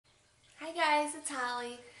guys, it's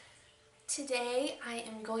Holly. Today I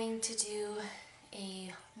am going to do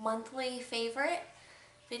a monthly favorite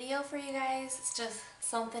video for you guys. It's just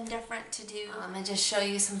something different to do and just show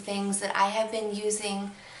you some things that I have been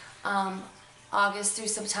using August through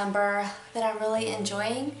September that I'm really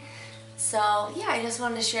enjoying. So yeah, I just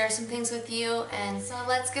wanted to share some things with you, and so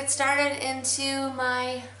let's get started into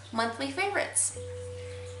my monthly favorites.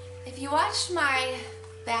 If you watched my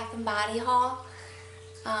Bath & Body haul,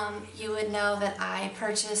 you would know that I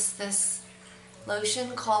purchased this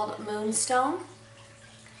lotion called Moonstone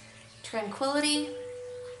Tranquility.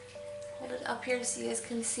 Hold it up here so you guys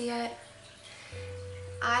can see it.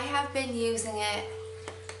 I have been using it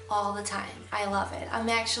all the time. I love it. I'm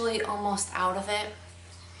actually almost out of it.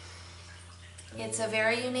 It's a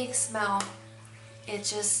very unique smell.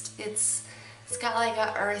 It's got like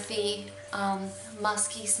a earthy,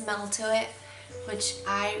 musky smell to it, which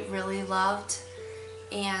I really loved.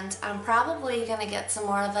 And I'm probably gonna get some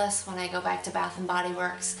more of this when I go back to Bath & Body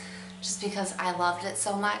Works, just because I loved it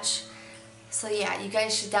so much. So yeah, you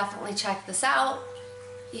guys should definitely check this out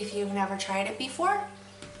if you've never tried it before.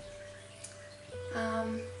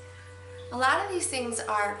 A lot of these things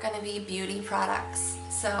are gonna be beauty products,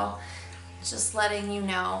 so just letting you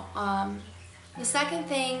know. The second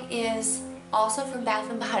thing is also from Bath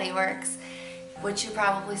 & Body Works, which you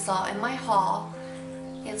probably saw in my haul.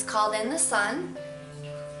 It's called In the Sun.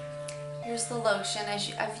 Here's the lotion.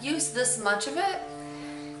 I've used this much of it,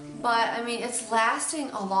 but I mean, it's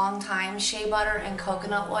lasting a long time. Shea butter and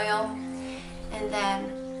coconut oil. And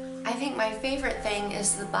then I think my favorite thing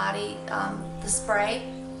is the body, the spray.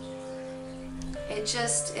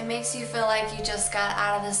 It makes you feel like you just got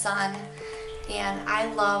out of the sun, and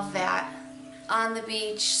I love that on the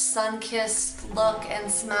beach, sun-kissed look and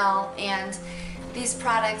smell, and these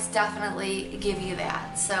products definitely give you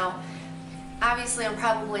that. So obviously I'm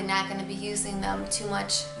probably not going to be using them too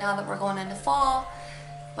much now that we're going into fall,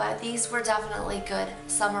 but these were definitely good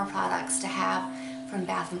summer products to have from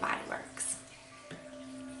Bath & Body Works.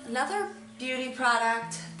 Another beauty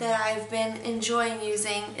product that I've been enjoying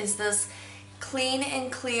using is this Clean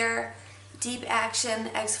and Clear Deep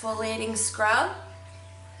Action Exfoliating Scrub.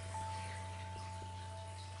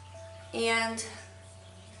 And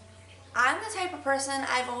I'm the type of person,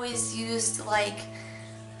 I've always used like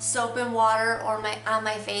soap and water or on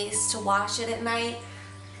my face to wash it at night,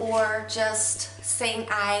 or just St.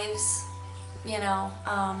 Ives, you know,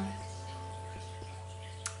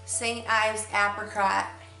 St. Ives apricot,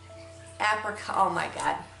 oh my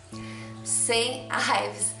god, St.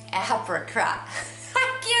 Ives apricot.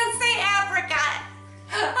 I can't say apricot.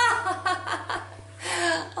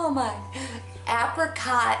 Oh my,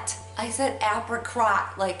 apricot. I said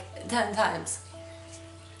apricot like 10 times.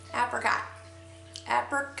 Apricot.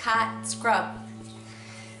 Apricot scrub.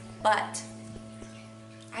 But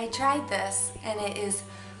I tried this, and it is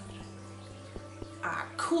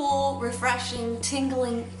cool, refreshing,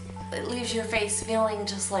 tingling. It leaves your face feeling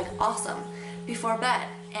just like awesome before bed,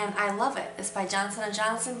 and I love it. It's by Johnson &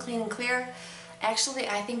 Johnson Clean and Clear. Actually,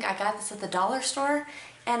 I think I got this at the dollar store,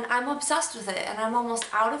 and I'm obsessed with it, and I'm almost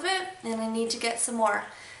out of it, and I need to get some more.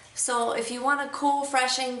 So if you want a cool,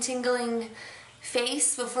 refreshing, tingling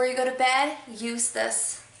face before you go to bed, use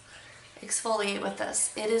this. Exfoliate with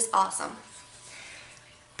this. It is awesome.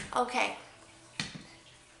 Okay.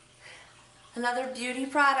 Another beauty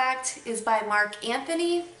product is by Marc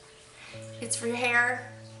Anthony. It's for your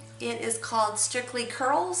hair. It is called Strictly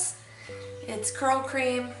Curls. It's curl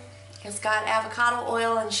cream. It's got avocado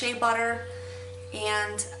oil and shea butter,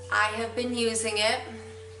 and I have been using it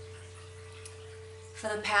for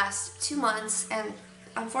the past 2 months, and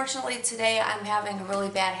unfortunately today I'm having a really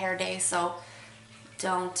bad hair day, so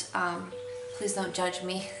please don't judge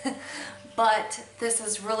me. But this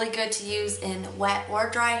is really good to use in wet or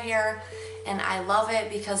dry hair, and I love it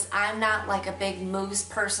because I'm not like a big mousse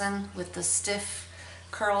person with the stiff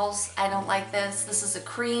curls. I don't like this. This is a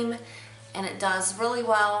cream, and it does really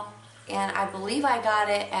well, and I believe I got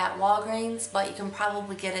it at Walgreens, but you can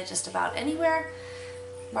probably get it just about anywhere.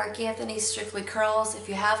 Marc Anthony Strictly Curls. If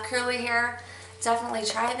you have curly hair, definitely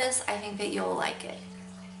try this. I think that you'll like it.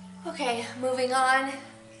 Okay, moving on.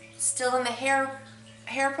 Still in the hair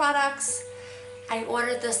products. I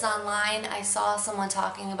ordered this online. I saw someone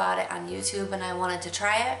talking about it on YouTube, and I wanted to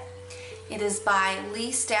try it. It is by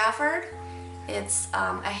Lee Stafford. It's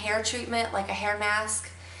a hair treatment, like a hair mask,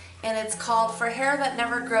 and it's called For Hair That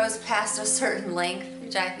Never Grows Past a Certain Length,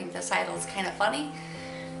 which I think the title is kind of funny.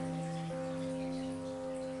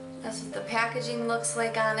 That's what the packaging looks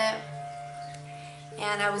like on it.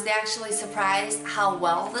 And I was actually surprised how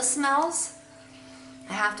well this smells.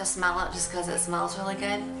 I have to smell it just because it smells really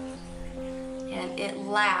good. and it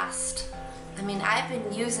lasts. I mean, I've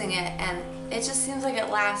been using it and it just seems like it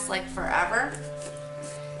lasts like forever.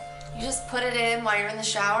 You just put it in while you're in the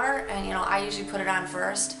shower, and you know, I usually put it on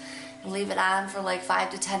first and leave it on for like 5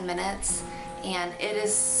 to 10 minutes, and it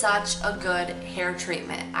is such a good hair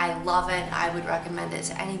treatment. I love it. I would recommend it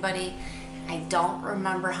to anybody. I don't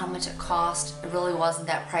remember how much it cost. It really wasn't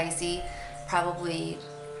that pricey, probably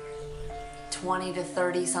 20 to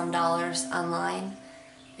 30 some dollars online.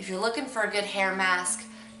 If you're looking for a good hair mask,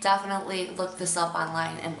 definitely look this up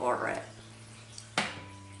online and order it.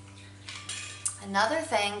 Another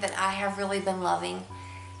thing that I have really been loving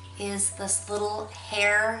is this little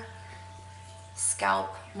hair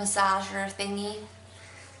scalp massager thingy,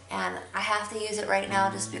 and I have to use it right now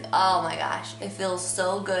just because, oh my gosh, it feels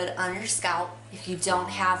so good on your scalp. If you don't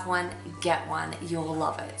have one, get one. You will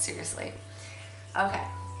love it, seriously. Okay,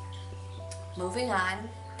 moving on.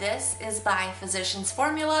 This is by Physicians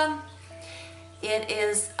Formula. It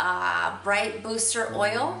is a Bright Booster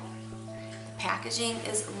Oil. The packaging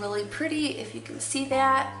is really pretty, if you can see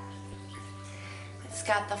that. It's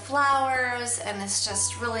got the flowers, and it's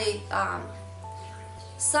just really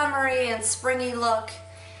summery and springy look.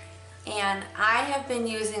 And I have been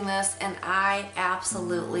using this and I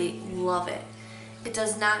absolutely love it. It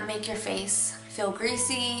does not make your face feel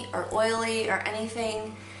greasy or oily or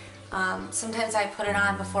anything. Sometimes I put it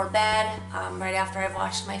on before bed, right after I've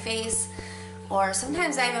washed my face, or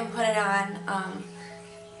sometimes I even put it on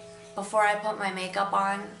before I put my makeup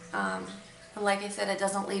on. And like I said, it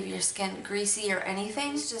doesn't leave your skin greasy or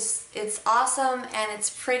anything. It's awesome and it's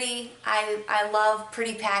pretty. I love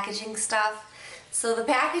pretty packaging stuff. So the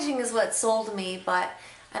packaging is what sold me, but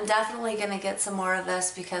I'm definitely gonna get some more of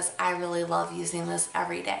this because I really love using this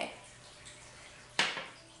every day.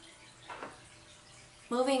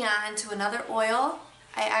 Moving on to another oil.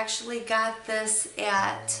 I actually got this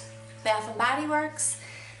at Bath and Body Works.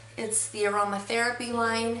 It's the aromatherapy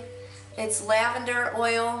line. It's lavender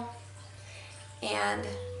oil, and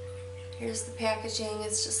here's the packaging.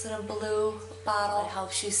 It's just in a blue bottle. It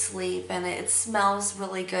helps you sleep and it smells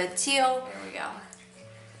really good too. There we go.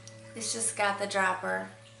 It's just got the dropper,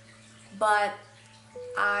 but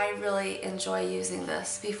I really enjoy using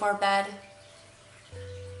this before bed.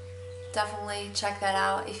 Definitely check that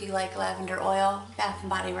out if you like lavender oil. Bath and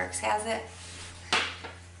Body Works has it.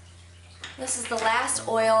 This is the last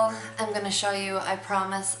oil I'm going to show you. I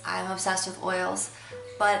promise I'm obsessed with oils,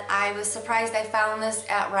 but I was surprised I found this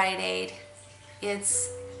at Rite Aid. It's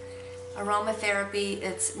aromatherapy.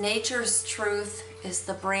 It's Nature's Truth is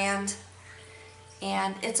the brand,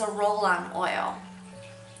 and it's a roll-on oil.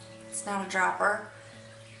 It's not a dropper.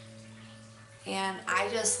 And I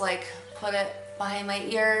just like put it behind my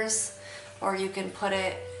ears, or you can put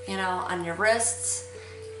it, you know, on your wrists.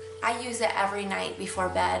 I use it every night before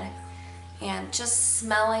bed, and just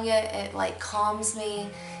smelling it, it like calms me,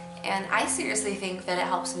 and I seriously think that it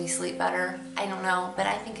helps me sleep better. I don't know, but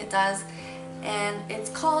I think it does. And it's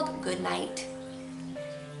called Good Night.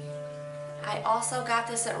 I also got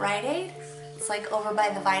this at Rite Aid. It's like over by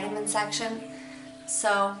the vitamin section,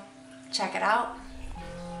 so check it out.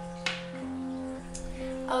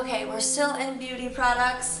 Okay, we're still in beauty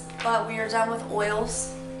products, but we are done with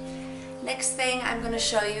oils. Next thing I'm going to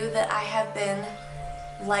show you that I have been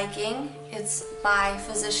liking. It's by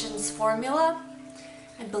Physicians Formula.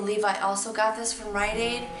 I believe I also got this from Rite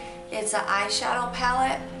Aid. It's an eyeshadow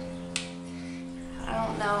palette. I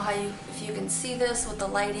don't know if you can see this with the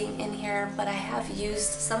lighting in here, but I have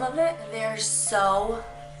used some of it. They're so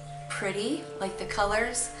pretty, like the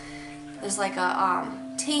colors. There's like a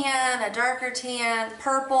tan, a darker tan,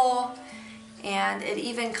 purple, and it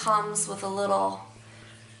even comes with a little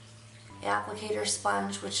applicator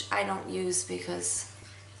sponge, which I don't use because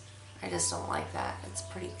I just don't like that. It's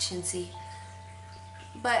pretty chintzy.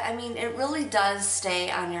 But I mean, it really does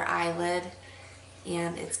stay on your eyelid,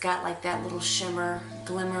 and it's got like that little shimmer,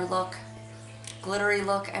 glimmer look, glittery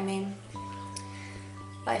look, I mean.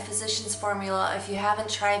 By Physicians Formula. If you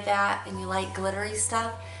haven't tried that and you like glittery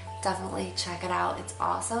stuff, definitely check it out. It's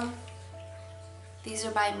awesome. These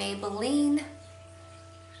are by Maybelline.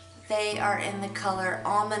 They are in the color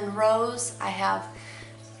Almond Rose. I have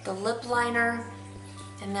the lip liner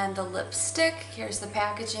and then the lipstick. Here's the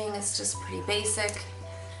packaging. It's just pretty basic.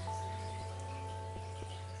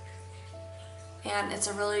 And it's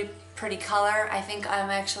a really pretty color. I think I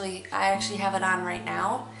actually have it on right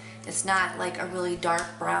now. It's not like a really dark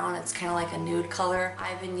brown, it's kind of like a nude color.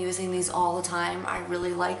 I've been using these all the time. I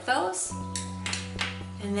really like those.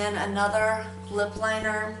 And then another lip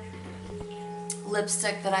liner,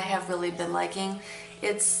 lipstick that I have really been liking.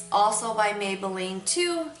 It's also by Maybelline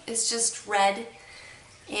too. It's just red,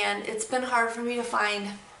 And it's been hard for me to find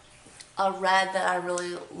a red that I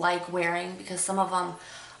really like wearing because some of them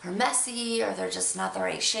are messy or they're just not the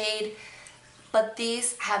right shade. But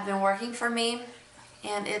these have been working for me,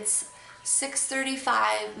 and it's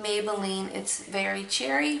 635 Maybelline. It's very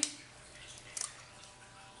cherry.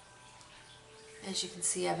 As you can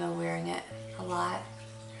see, I've been wearing it a lot.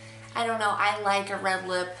 I don't know, I like a red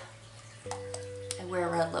lip. I wear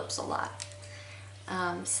red lips a lot.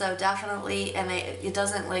 So definitely, and it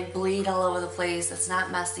doesn't like bleed all over the place. It's not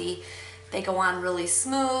messy. They go on really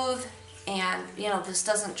smooth, and you know, this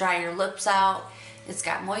doesn't dry your lips out. It's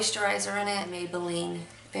got moisturizer in it. Maybelline,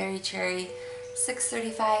 very cherry,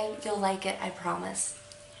 635. You'll like it, I promise.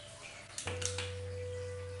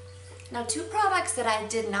 Now, two products that I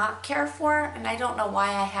did not care for, and I don't know why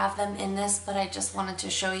I have them in this, but I just wanted to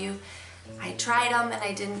show you. I tried them and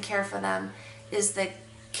I didn't care for them, is the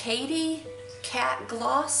Katie Cat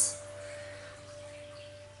Gloss.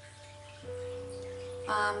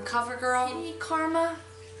 CoverGirl Kitty Karma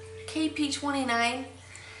KP29,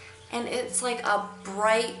 and it's like a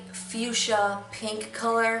bright fuchsia pink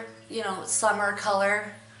color, you know, summer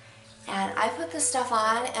color. And I put this stuff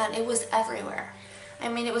on and it was everywhere. I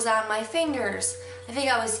mean, it was on my fingers. I think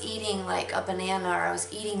I was eating like a banana or I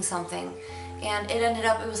was eating something, and it ended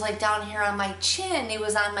up, it was like down here on my chin, it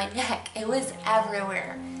was on my neck, it was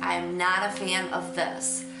everywhere. I am not a fan of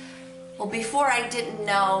this. Well, before I didn't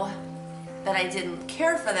know that I didn't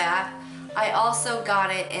care for that, I also got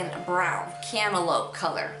it in brown, cantaloupe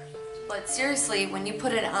color. But seriously, when you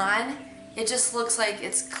put it on, it just looks like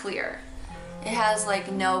it's clear. It has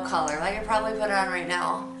like no color. Like, I could probably put it on right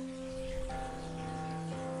now.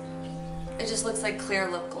 It just looks like clear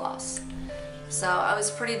lip gloss. So I was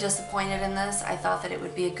pretty disappointed in this. I thought that it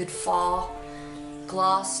would be a good fall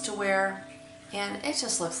gloss to wear, and it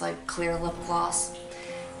just looks like clear lip gloss.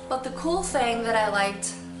 But the cool thing that I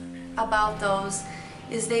liked about those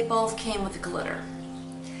is they both came with glitter.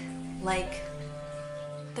 Like,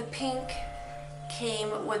 the pink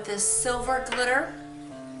came with this silver glitter.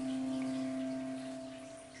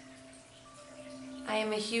 I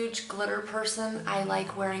am a huge glitter person. I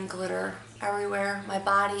like wearing glitter everywhere, my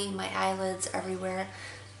body, my eyelids, everywhere.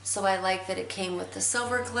 So I like that it came with the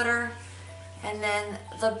silver glitter. And then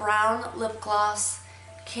the brown lip gloss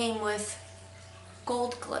came with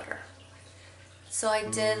gold glitter. So I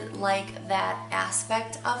did like that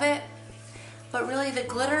aspect of it. But really, the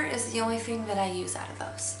glitter is the only thing that I use out of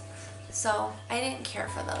those. So I didn't care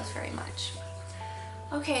for those very much.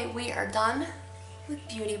 Okay, we are done with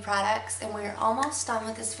beauty products, and we're almost done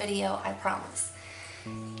with this video, I promise.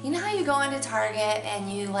 You know how you go into Target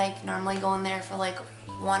and you like normally go in there for like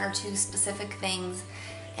one or two specific things,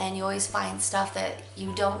 and you always find stuff that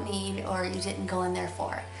you don't need or you didn't go in there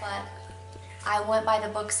for. But I went by the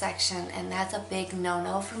book section, and that's a big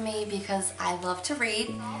no-no for me because I love to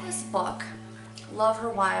read. This book, Love Her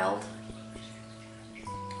Wild,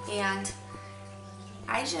 and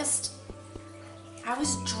I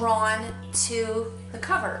was drawn to the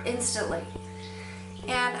cover instantly.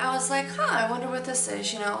 And I was like, huh, I wonder what this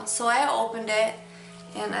is, you know. So I opened it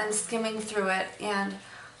and I'm skimming through it, and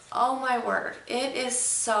oh my word, it is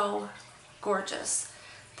so gorgeous.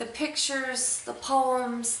 The pictures, the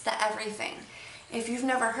poems, the everything. If you've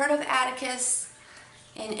never heard of Atticus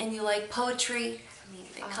and you like poetry, I mean,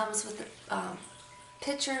 it comes with the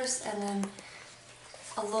pictures, and then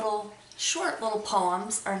a little short little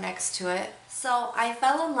poems are next to it. So I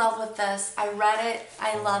fell in love with this. I read it,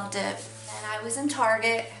 I loved it. And I was in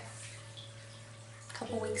Target a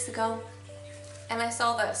couple weeks ago, and I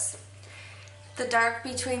saw this, The Dark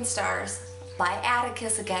Between Stars by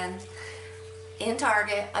Atticus again, in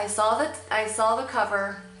Target. I saw the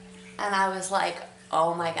cover, and I was like,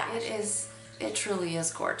 oh my gosh, it truly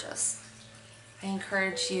is gorgeous. I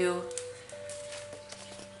encourage you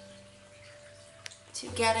to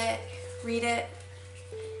get it, read it.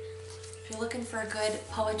 If you're looking for a good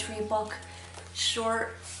poetry book,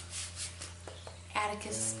 short,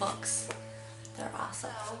 Atticus books, they're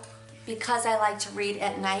awesome. Because I like to read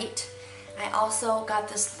at night, I also got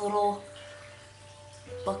this little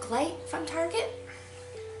book light from Target.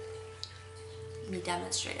 Let me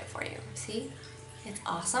demonstrate it for you. See? It's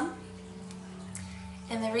awesome.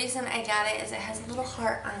 And the reason I got it is it has a little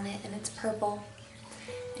heart on it, and it's purple.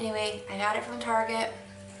 Anyway, I got it from Target.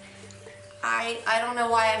 I don't know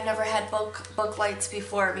why I've never had book lights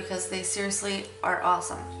before, because they seriously are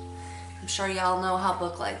awesome. I'm sure y'all know how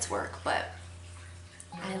book lights work, but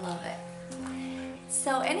I love it.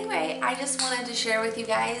 So anyway, I just wanted to share with you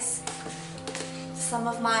guys some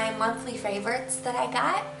of my monthly favorites that I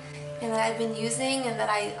got and that I've been using and that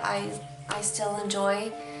I still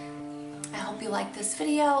enjoy. I hope hope you like this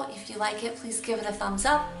video. If you like it, please give it a thumbs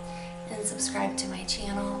up and subscribe to my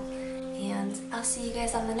channel. And I'll see you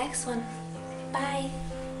guys on the next one. Bye!